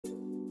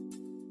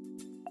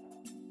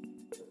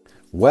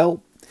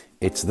Well,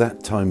 it's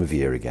that time of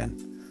year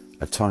again,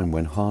 a time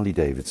when Harley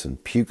Davidson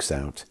pukes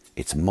out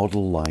its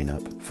model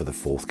lineup for the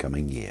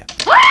forthcoming year.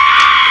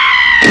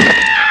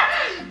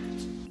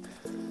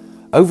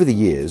 Over the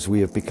years, we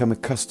have become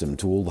accustomed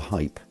to all the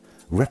hype,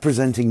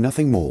 representing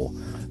nothing more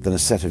than a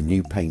set of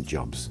new paint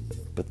jobs.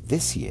 But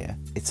this year,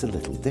 it's a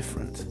little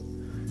different.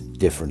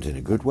 Different in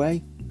a good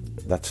way?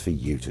 That's for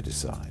you to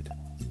decide.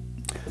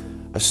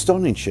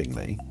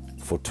 Astonishingly,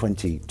 for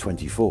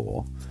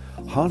 2024,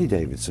 Harley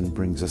Davidson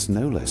brings us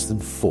no less than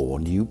 4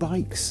 new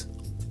bikes.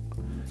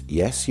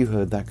 Yes, you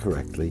heard that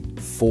correctly,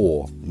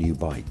 4 new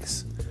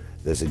bikes.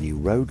 There's a new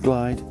Road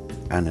Glide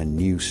and a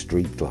new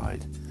Street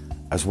Glide,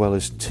 as well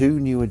as 2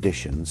 new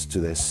additions to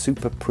their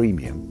super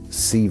premium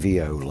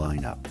CVO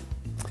lineup.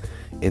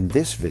 In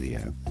this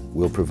video,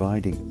 we'll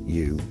provide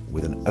you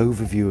with an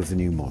overview of the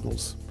new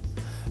models.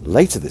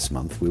 Later this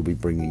month, we'll be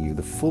bringing you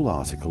the full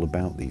article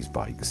about these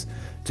bikes,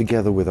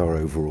 together with our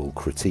overall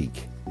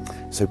critique.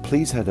 So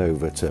please head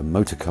over to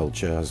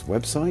Moto-Kulture's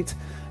website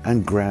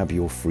and grab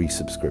your free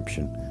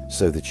subscription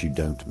so that you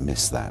don't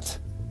miss that.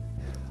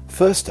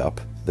 First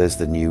up, there's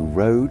the new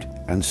Road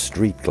and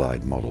Street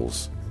Glide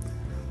models.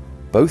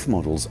 Both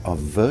models are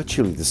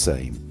virtually the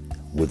same,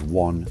 with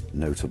one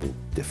notable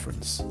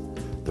difference.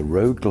 The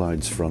Road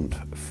Glide's front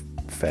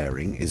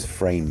fairing is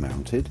frame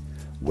mounted,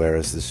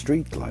 whereas the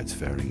Street Glide's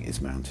fairing is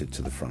mounted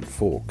to the front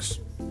forks.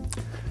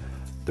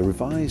 The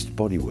revised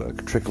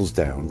bodywork trickles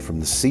down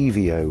from the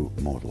CVO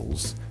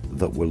models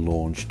that were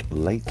launched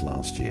late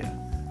last year,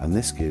 and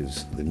this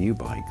gives the new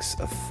bikes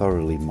a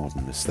thoroughly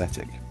modern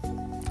aesthetic.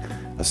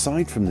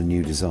 Aside from the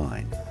new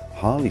design,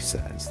 Harley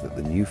says that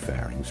the new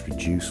fairings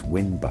reduce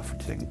wind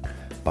buffeting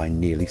by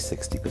nearly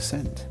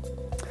 60%.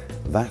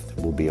 That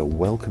will be a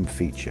welcome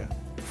feature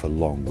for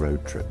long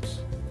road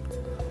trips.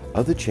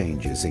 Other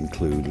changes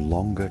include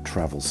longer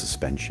travel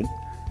suspension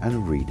and a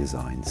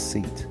redesigned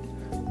seat,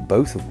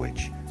 both of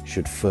which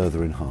should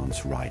further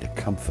enhance rider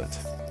comfort.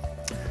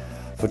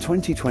 For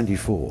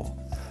 2024,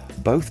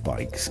 both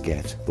bikes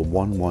get the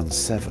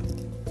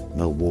 117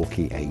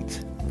 Milwaukee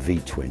 8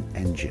 V-twin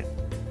engine.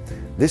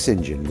 This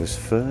engine was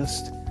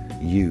first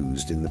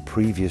used in the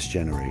previous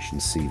generation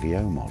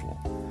CVO model,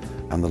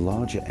 and the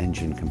larger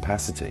engine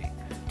capacity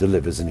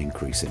delivers an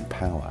increase in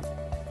power.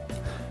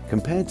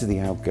 Compared to the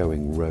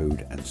outgoing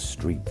Road and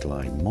Street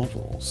Glide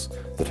models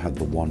that had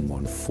the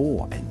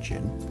 114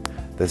 engine,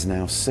 there's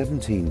now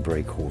 17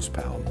 brake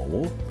horsepower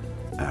more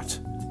at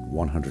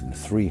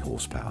 103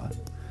 horsepower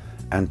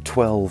and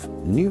 12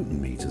 Newton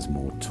meters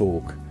more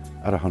torque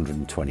at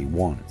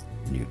 121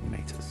 Newton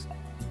meters.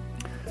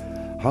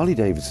 Harley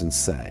Davidson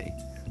say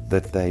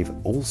that they've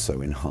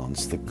also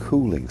enhanced the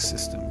cooling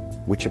system,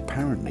 which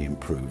apparently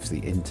improves the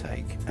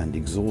intake and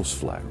exhaust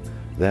flow,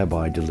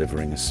 thereby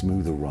delivering a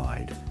smoother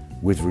ride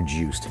with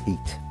reduced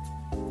heat.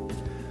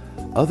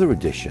 Other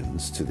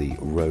additions to the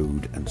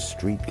Road and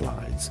Street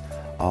Glides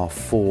are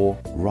 4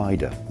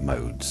 rider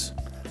modes: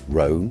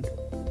 Road,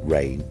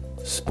 Rain,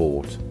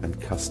 Sport and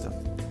Custom,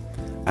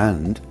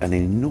 and an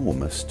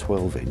enormous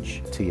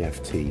 12-inch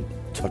TFT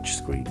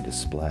touchscreen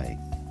display.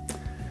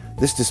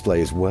 This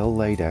display is well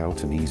laid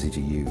out and easy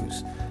to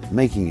use,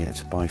 making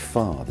it by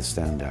far the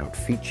standout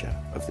feature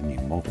of the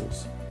new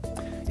models.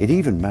 It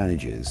even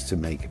manages to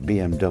make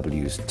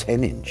BMW's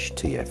 10-inch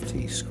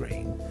TFT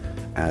screen,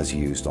 as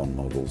used on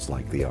models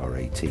like the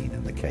R18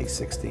 and the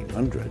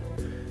K1600,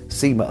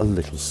 seem a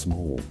little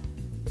small.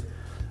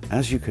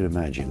 As you can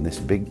imagine, this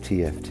big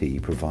TFT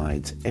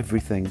provides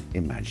everything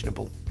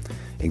imaginable,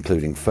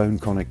 including phone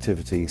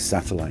connectivity,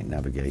 satellite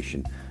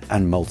navigation,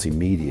 and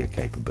multimedia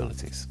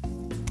capabilities.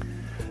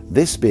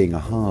 This being a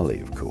Harley,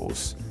 of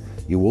course,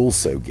 you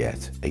also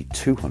get a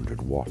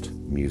 200-watt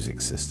music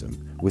system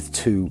with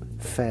 2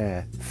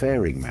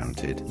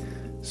 fairing-mounted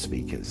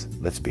speakers.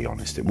 Let's be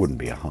honest, it wouldn't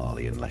be a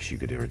Harley unless you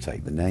could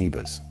irritate the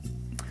neighbours.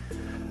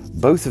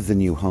 Both of the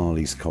new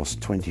Harleys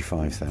cost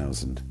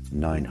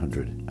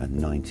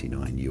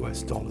 $25,999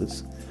 US,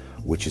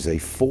 which is a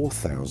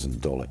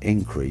 $4,000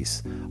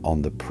 increase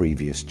on the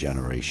previous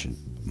generation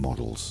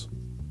models.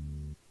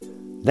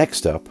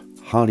 Next up,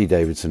 Harley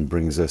Davidson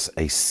brings us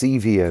a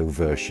CVO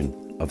version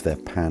of their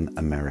Pan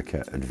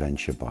America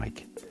adventure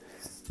bike.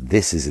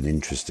 This is an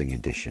interesting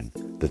addition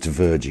that's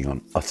verging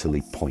on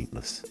utterly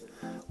pointless.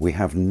 We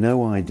have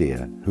no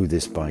idea who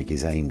this bike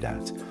is aimed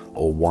at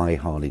or why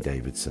Harley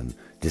Davidson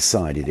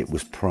decided it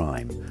was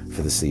prime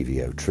for the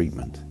CVO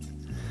treatment.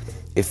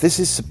 If this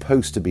is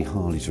supposed to be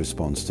Harley's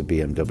response to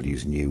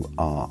BMW's new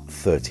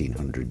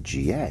R1300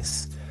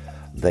 GS,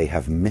 they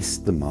have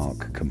missed the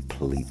mark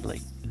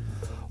completely.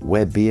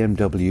 Where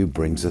BMW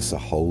brings us a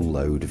whole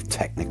load of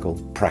technical,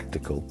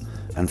 practical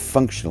and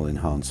functional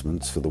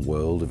enhancements for the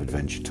world of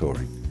adventure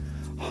touring,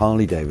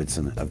 Harley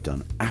Davidson have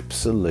done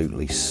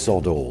absolutely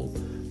sod all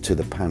to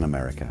the Pan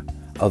America,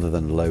 other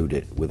than load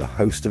it with a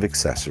host of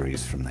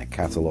accessories from their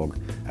catalogue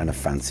and a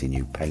fancy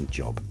new paint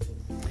job.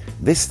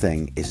 This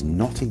thing is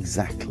not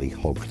exactly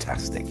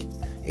hogtastic.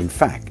 In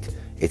fact,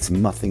 it's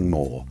nothing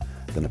more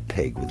than a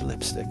pig with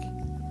lipstick.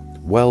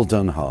 Well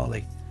done,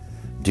 Harley.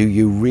 Do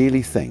you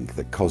really think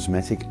that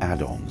cosmetic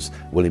add-ons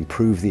will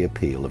improve the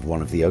appeal of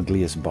one of the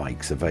ugliest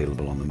bikes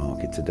available on the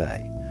market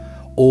today,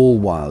 all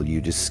while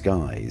you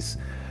disguise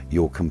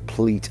your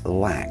complete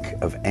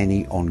lack of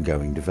any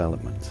ongoing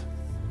development?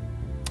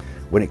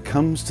 When it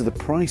comes to the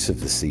price of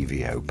the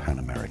CVO Pan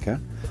America,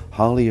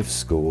 Harley have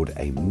scored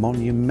a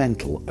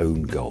monumental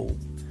own goal.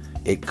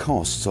 It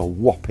costs a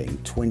whopping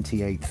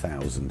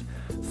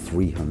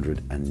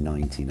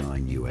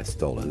 $28,399 US,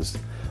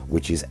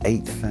 which is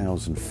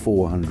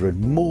 $8,400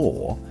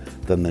 more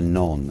than the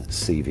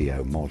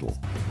non-CVO model.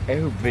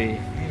 Oh,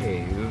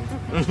 behave.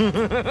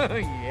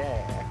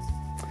 Yeah.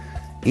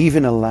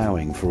 Even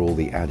allowing for all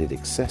the added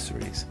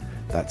accessories,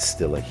 that's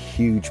still a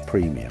huge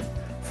premium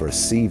for a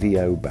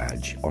CVO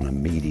badge on a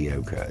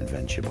mediocre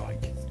adventure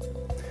bike.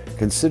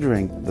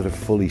 Considering that a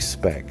fully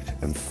spec'd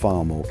and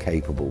far more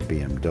capable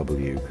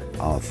BMW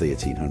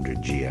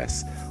R1300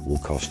 GS will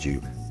cost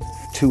you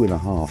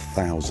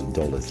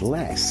 $2,500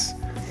 less,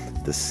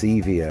 the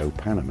CVO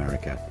Pan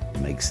America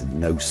makes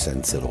no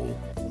sense at all.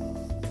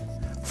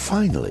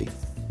 Finally,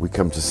 we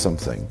come to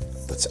something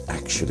that's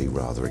actually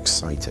rather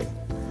exciting.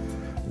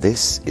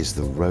 This is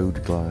the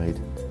Road Glide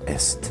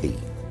ST,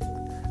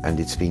 and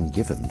it's been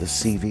given the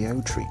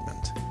CVO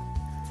treatment.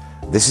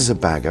 This is a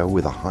bagger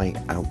with a high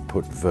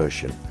output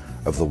version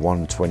of the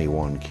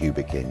 121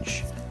 cubic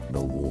inch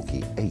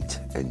Milwaukee 8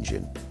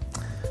 engine.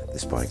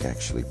 This bike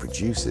actually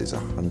produces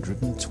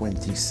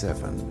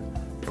 127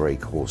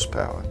 brake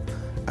horsepower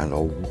and a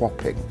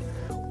whopping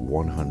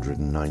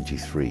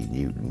 193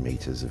 Newton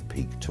meters of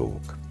peak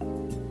torque.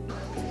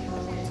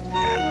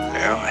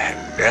 Hello.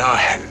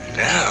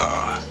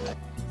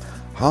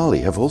 Harley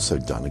have also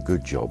done a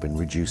good job in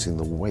reducing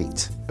the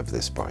weight of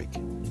this bike.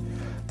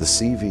 The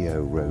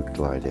CVO Road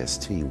Glide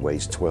ST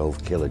weighs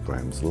 12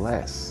 kilograms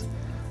less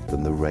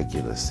than the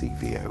regular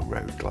CVO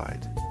Road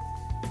Glide.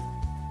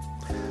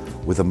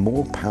 With a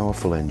more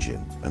powerful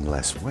engine and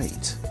less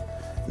weight,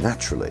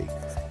 naturally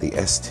the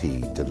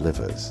ST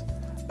delivers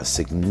a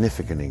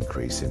significant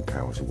increase in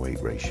power to weight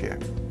ratio.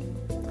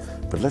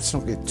 But let's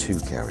not get too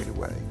carried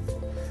away.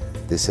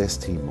 This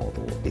ST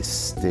model is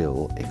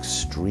still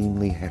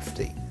extremely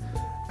hefty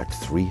at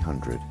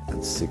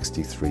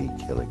 363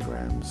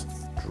 kilograms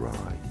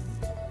dry.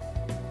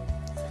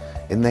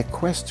 In their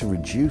quest to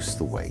reduce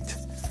the weight,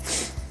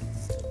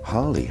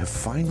 Harley have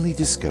finally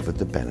discovered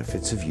the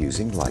benefits of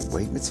using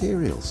lightweight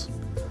materials.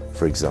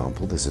 For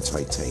example, there's a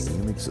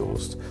titanium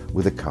exhaust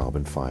with a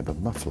carbon fiber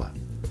muffler.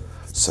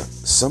 So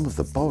some of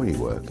the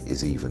bodywork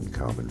is even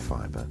carbon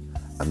fiber,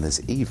 and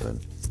there's even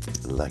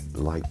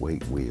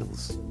lightweight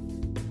wheels.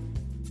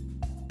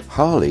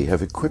 Harley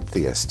have equipped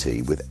the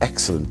ST with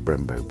excellent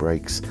Brembo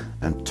brakes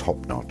and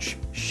top-notch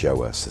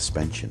Showa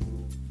suspension.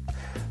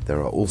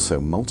 There are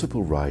also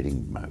multiple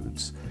riding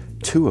modes,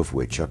 two of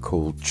which are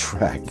called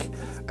Track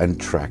and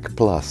Track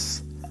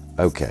Plus.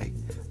 Okay,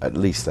 at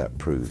least that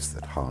proves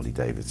that Harley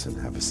Davidson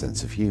have a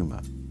sense of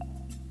humour.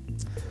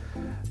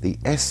 The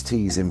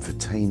ST's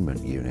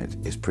infotainment unit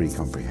is pretty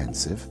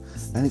comprehensive,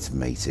 and it's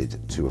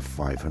mated to a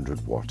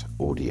 500 watt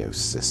audio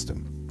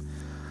system.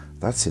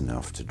 That's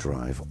enough to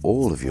drive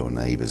all of your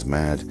neighbours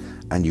mad,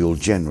 and you'll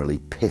generally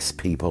piss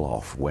people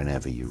off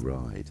whenever you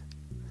ride.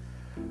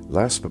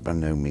 Last but by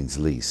no means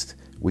least,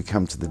 we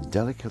come to the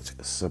delicate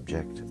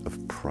subject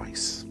of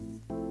price.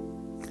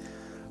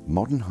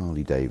 Modern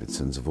Harley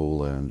Davidsons have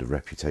all earned a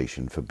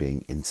reputation for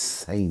being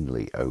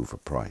insanely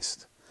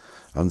overpriced.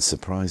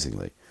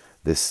 Unsurprisingly,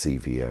 this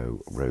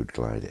CVO Road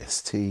Glide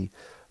ST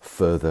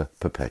further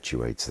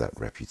perpetuates that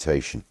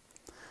reputation.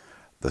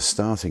 The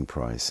starting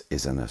price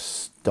is an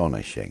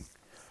astonishing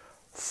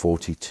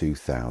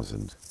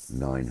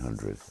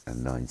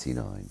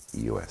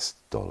 $42,999 US.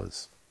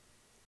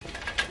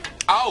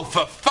 Oh,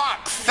 for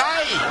fuck's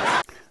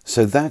sake!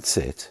 So that's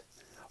it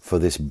for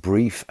this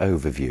brief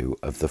overview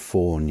of the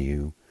 4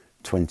 new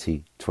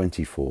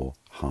 2024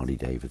 Harley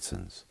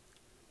Davidsons.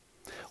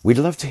 We'd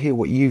love to hear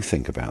what you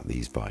think about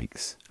these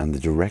bikes and the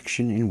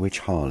direction in which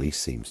Harley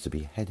seems to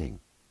be heading.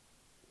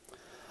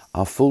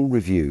 Our full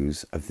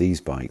reviews of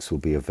these bikes will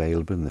be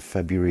available in the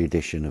February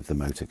edition of the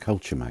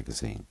Moto-Kulture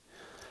magazine.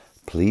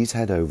 Please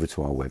head over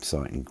to our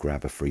website and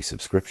grab a free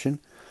subscription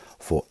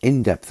for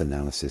in-depth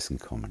analysis and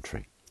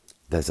commentary.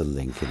 There's a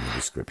link in the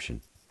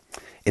description.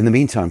 In the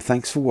meantime,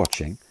 thanks for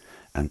watching,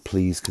 and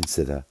please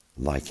consider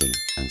liking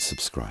and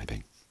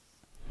subscribing.